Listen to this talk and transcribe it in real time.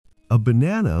A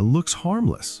banana looks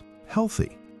harmless,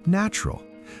 healthy, natural,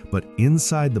 but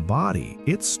inside the body,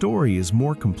 its story is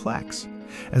more complex.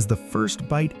 As the first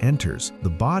bite enters, the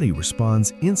body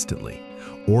responds instantly.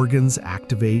 Organs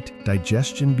activate,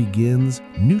 digestion begins,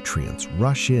 nutrients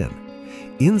rush in.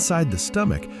 Inside the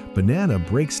stomach, banana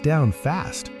breaks down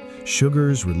fast.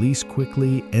 Sugars release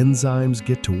quickly, enzymes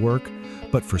get to work,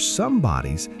 but for some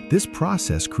bodies, this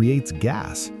process creates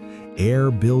gas. Air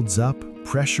builds up,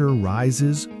 pressure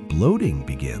rises, bloating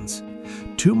begins.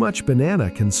 Too much banana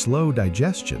can slow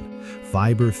digestion.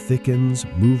 Fiber thickens,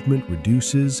 movement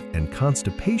reduces, and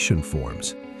constipation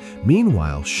forms.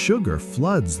 Meanwhile, sugar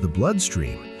floods the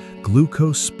bloodstream.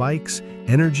 Glucose spikes,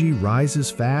 energy rises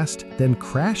fast, then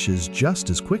crashes just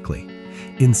as quickly.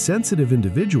 In sensitive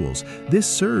individuals, this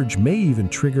surge may even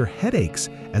trigger headaches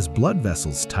as blood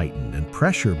vessels tighten and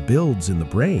pressure builds in the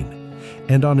brain.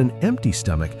 And on an empty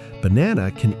stomach,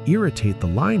 banana can irritate the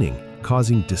lining,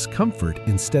 causing discomfort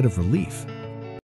instead of relief.